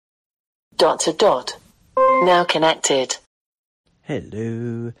Now connected.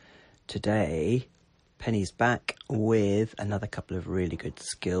 Hello. Today, Penny's back with another couple of really good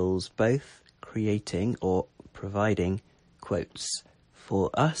skills, both creating or providing quotes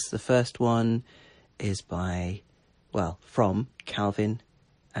for us. The first one is from Calvin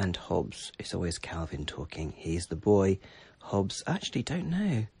and Hobbes. It's always Calvin talking. He's the boy. Hobbes, I actually don't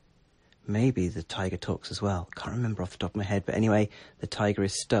know. Maybe the tiger talks as well. Can't remember off the top of my head. But anyway, the tiger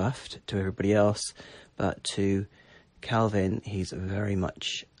is stuffed to everybody else. But to Calvin, he's very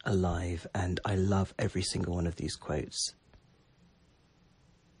much alive. And I love every single one of these quotes.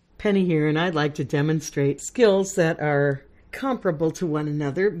 Penny here, and I'd like to demonstrate skills that are comparable to one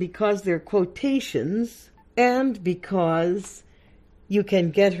another because they're quotations and because you can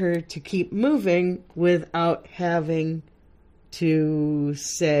get her to keep moving without having to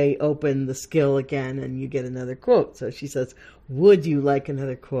say, open the skill again, and you get another quote. So she says, would you like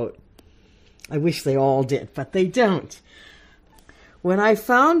another quote? I wish they all did, but they don't. When I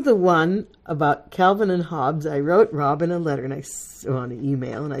found the one about Calvin and Hobbes, I wrote Robin a letter on an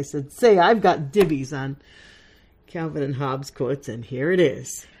email, and I said, say, I've got dibbies on Calvin and Hobbes quotes, and here it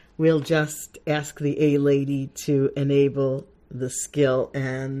is. We'll just ask the A-lady to enable the skill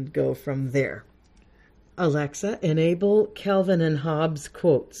and go from there. Alexa, enable Calvin and Hobbes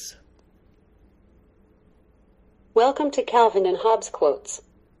quotes. Welcome to Calvin and Hobbes quotes.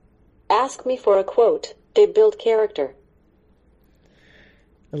 Ask me for a quote. They build character.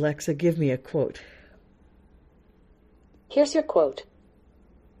 Alexa, give me a quote. Here's your quote.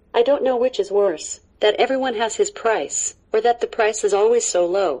 I don't know which is worse, that everyone has his price, or that the price is always so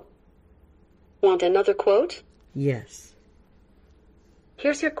low. Want another quote? Yes.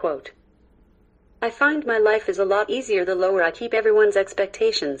 Here's your quote. I find my life is a lot easier the lower I keep everyone's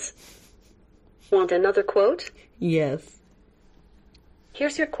expectations. Want another quote? Yes.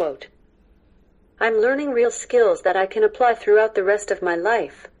 Here's your quote. I'm learning real skills that I can apply throughout the rest of my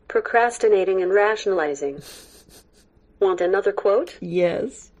life, procrastinating and rationalizing. Want another quote?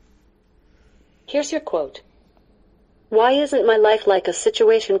 Yes. Here's your quote. Why isn't my life like a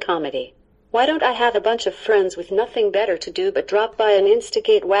situation comedy? Why don't I have a bunch of friends with nothing better to do but drop by and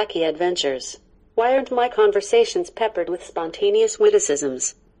instigate wacky adventures? Why aren't my conversations peppered with spontaneous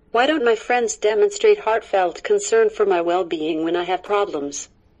witticisms? Why don't my friends demonstrate heartfelt concern for my well-being when I have problems?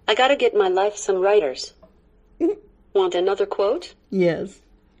 I gotta get my life some writers. Want another quote? Yes.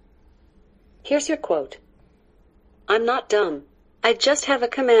 Here's your quote. I'm not dumb. I just have a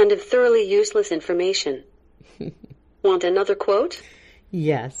command of thoroughly useless information. Want another quote?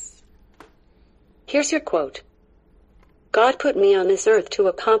 Yes. Here's your quote. God put me on this earth to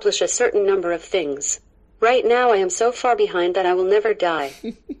accomplish a certain number of things. Right now I am so far behind that I will never die.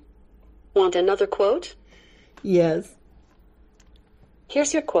 Want another quote? Yes.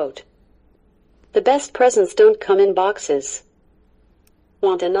 Here's your quote. The best presents don't come in boxes.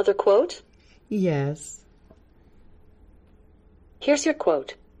 Want another quote? Yes. Here's your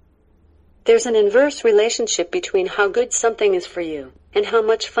quote. There's an inverse relationship between how good something is for you and how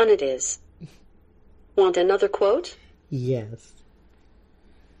much fun it is. Want another quote? Yes.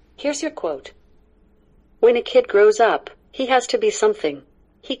 Here's your quote. When a kid grows up, he has to be something.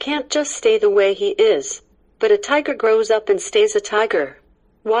 He can't just stay the way he is. But a tiger grows up and stays a tiger.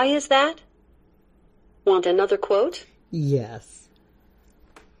 Why is that? Want another quote? Yes.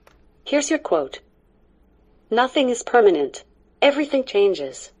 Here's your quote. Nothing is permanent. Everything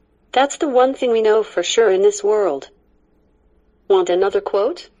changes. That's the one thing we know for sure in this world. Want another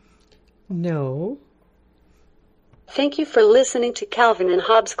quote? No. Thank you for listening to Calvin and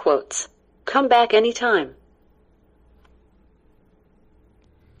Hobbes quotes. Come back anytime.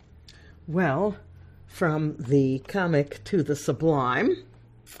 Well, from the comic to the sublime,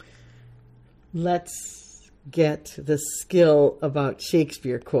 let's get the skill about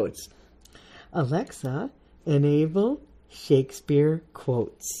Shakespeare quotes. Alexa, enable Shakespeare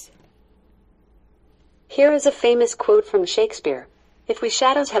quotes. Here is a famous quote from Shakespeare. If we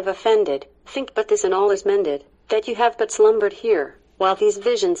shadows have offended, think but this and all is mended, that you have but slumbered here, while these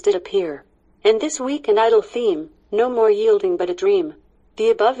visions did appear. And this weak and idle theme, no more yielding but a dream. The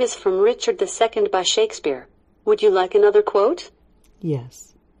above is from Richard II by Shakespeare. Would you like another quote?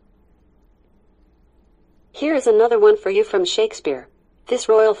 Yes. Here is another one for you from Shakespeare. This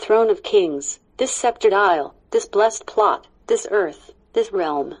royal throne of kings, this sceptred isle, this blessed plot, this earth, this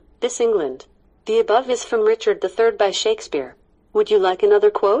realm, this England. The above is from Richard III by Shakespeare. Would you like another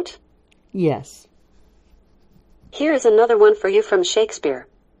quote? Yes. Here is another one for you from Shakespeare.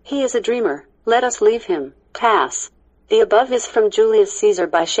 He is a dreamer, let us leave him, pass. The above is from Julius Caesar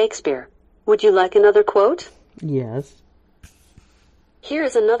by Shakespeare. Would you like another quote? Yes. Here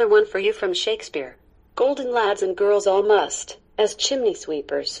is another one for you from Shakespeare. Golden lads and girls all must, as chimney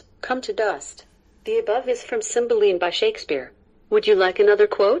sweepers, come to dust. The above is from Cymbeline by Shakespeare. Would you like another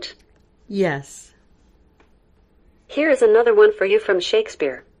quote? Yes. Here is another one for you from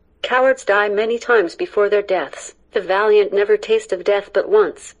Shakespeare. Cowards die many times before their deaths. The valiant never taste of death but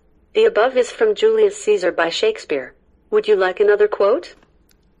once. The above is from Julius Caesar by Shakespeare. Would you like another quote?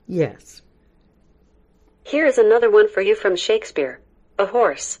 Yes. Here is another one for you from Shakespeare. A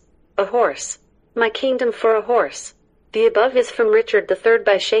horse. My kingdom for a horse. The above is from Richard III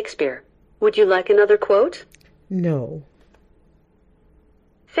by Shakespeare. Would you like another quote? No.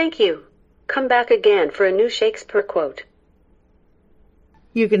 Thank you. Come back again for a new Shakespeare quote.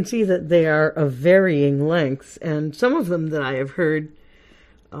 You can see that they are of varying lengths, and some of them that I have heard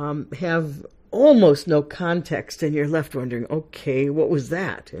have almost no context, and you're left wondering, okay, what was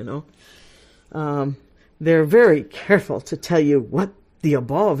that, They're very careful to tell you what the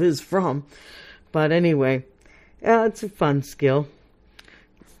above is from. But anyway, it's a fun skill.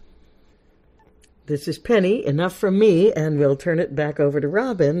 This is Penny, enough from me, and we'll turn it back over to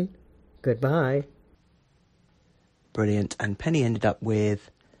Robin. Goodbye. Brilliant. And Penny ended up with,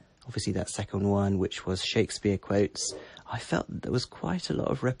 obviously, that second one, which was Shakespeare quotes. I felt that there was quite a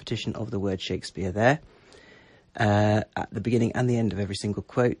lot of repetition of the word Shakespeare there at the beginning and the end of every single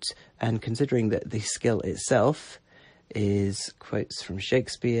quote. And considering that the skill itself is quotes from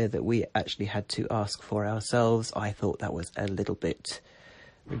Shakespeare that we actually had to ask for ourselves, I thought that was a little bit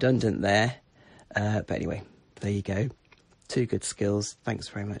redundant there. But anyway, there you go. 2 good skills. Thanks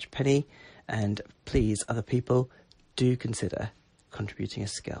very much, Penny. And please, other people, do consider contributing a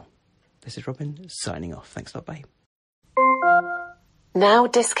skill. This is Robin, signing off. Thanks a lot, bye. Now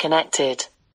disconnected.